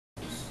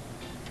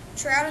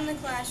Trout in the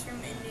Classroom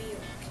in New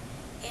York.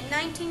 In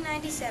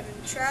 1997,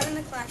 Trout in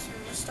the Classroom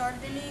was started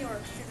in New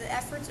York through the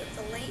efforts of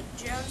the late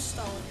Joan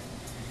Stollier,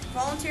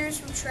 volunteers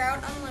from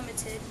Trout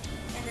Unlimited,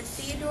 and the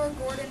Theodore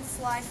Gordon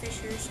Fly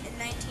Fishers in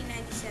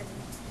 1997.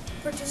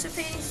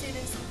 Participating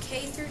students from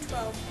K through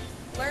 12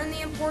 learn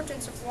the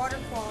importance of water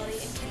quality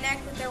and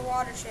connect with their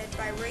watershed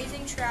by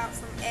raising trout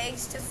from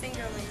eggs to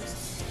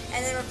fingerlings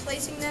and then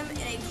replacing them in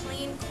a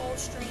clean, cold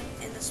stream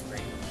in the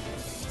spring.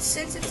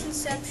 Since its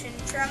inception,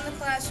 Trout in the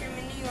Classroom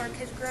in New York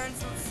has grown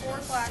from 4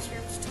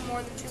 classrooms to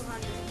more than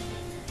 200.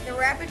 The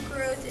rapid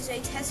growth is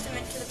a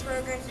testament to the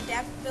program's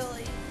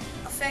adaptability,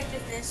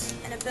 effectiveness,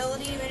 and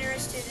ability to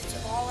interest students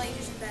of all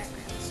ages and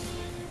backgrounds.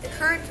 The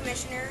current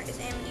commissioner is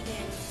Amity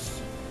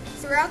Daniels.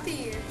 Throughout the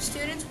year,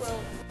 students will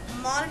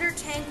monitor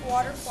tank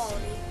water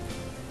quality,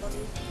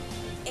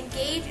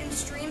 engage in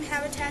stream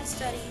habitat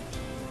study,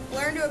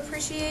 learn to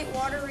appreciate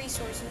water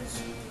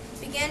resources,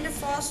 begin to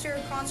foster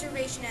a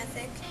conservation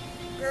ethic,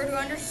 grow to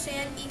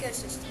understand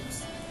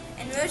ecosystems.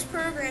 And most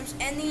programs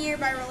end the year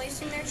by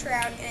releasing their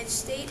trout in a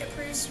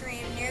state-approved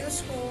stream near the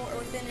school or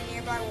within a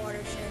nearby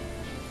watershed.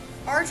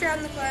 Our Trout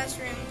in the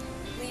Classroom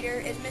leader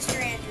is Mr.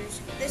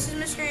 Andrews. This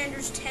is Mr.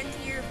 Andrews'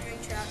 10th year of doing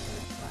Trout in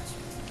the Classroom.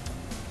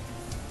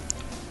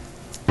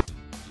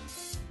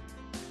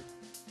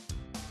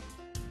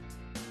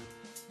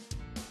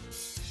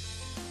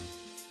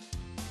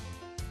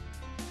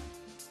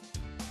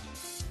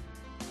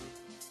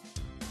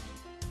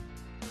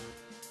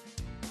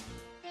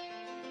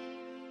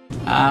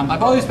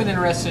 I've always been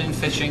interested in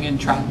fishing and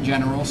trout in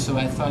general, so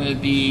I thought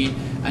it'd be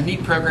a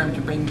neat program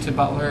to bring to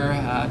Butler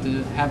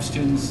to have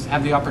students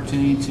have the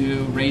opportunity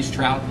to raise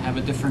trout and have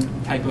a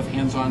different type of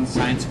hands-on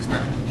science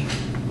experiment.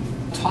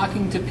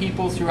 Talking to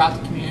people throughout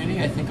the community,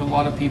 I think a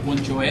lot of people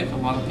enjoy it. A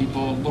lot of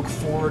people look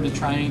forward to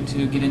trying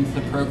to get into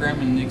the program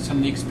and some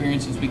of the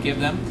experiences we give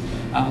them.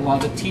 A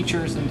lot of the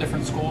teachers in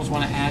different schools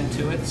want to add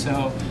to it,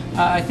 so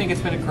I think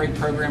it's been a great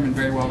program and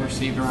very well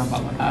received around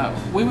Butler.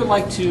 We would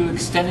like to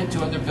extend it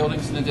to other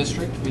buildings in the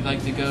district. We'd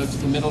like to go to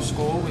the middle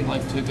school, we'd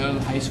like to go to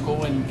the high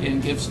school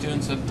and give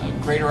students a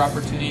greater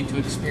opportunity to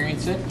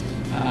experience it,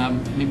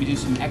 maybe do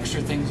some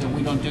extra things that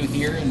we don't do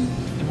here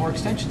and more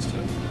extensions to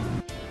it.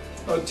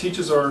 It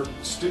teaches our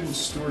students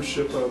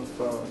stewardship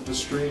of the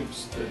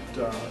streams,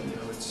 that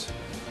it's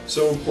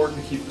so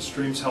important to keep the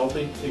streams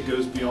healthy. It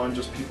goes beyond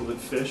just people that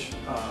fish.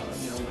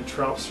 When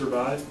trout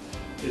survive,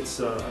 it's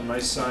a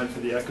nice sign for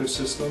the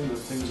ecosystem that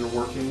things are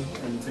working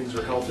and things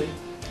are healthy,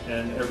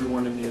 and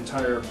everyone in the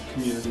entire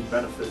community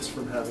benefits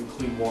from having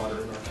clean water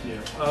in our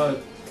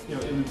community.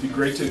 It would be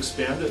great to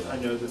expand it. I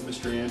know that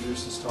Mr.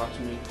 Andrews has talked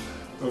to me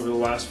over the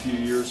last few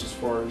years as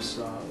far as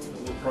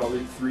we're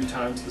probably 3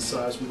 times the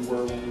size we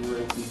were when we were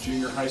at the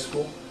junior high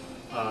school.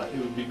 It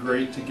would be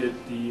great to get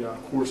the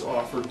course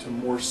offered to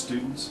more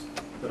students,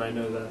 but I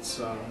know that's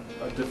a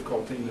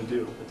difficult thing to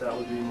do. But that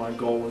would be my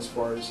goal as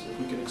far as if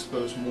we can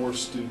expose more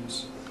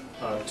students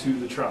to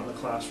the Trout in the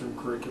Classroom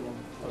curriculum.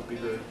 That would be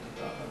very,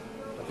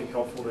 I think,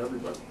 helpful to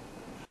everybody.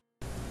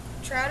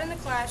 Trout in the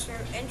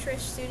Classroom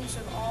interests students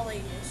of all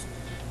ages.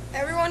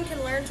 Everyone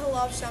can learn to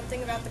love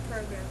something about the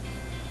program.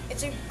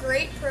 It's a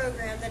great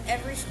program that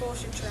every school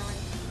should try.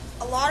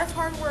 A lot of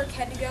hard work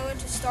had to go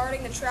into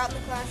starting the Trout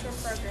in the Classroom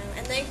program,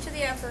 and thanks to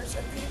the efforts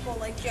of people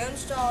like Joan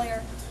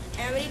Stollier,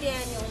 Amity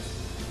Daniels,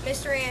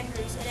 Mr.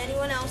 Andrews, and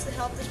anyone else that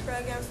helped this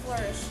program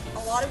flourish,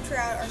 a lot of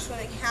trout are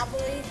swimming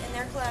happily in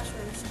their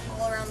classrooms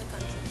all around the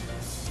country.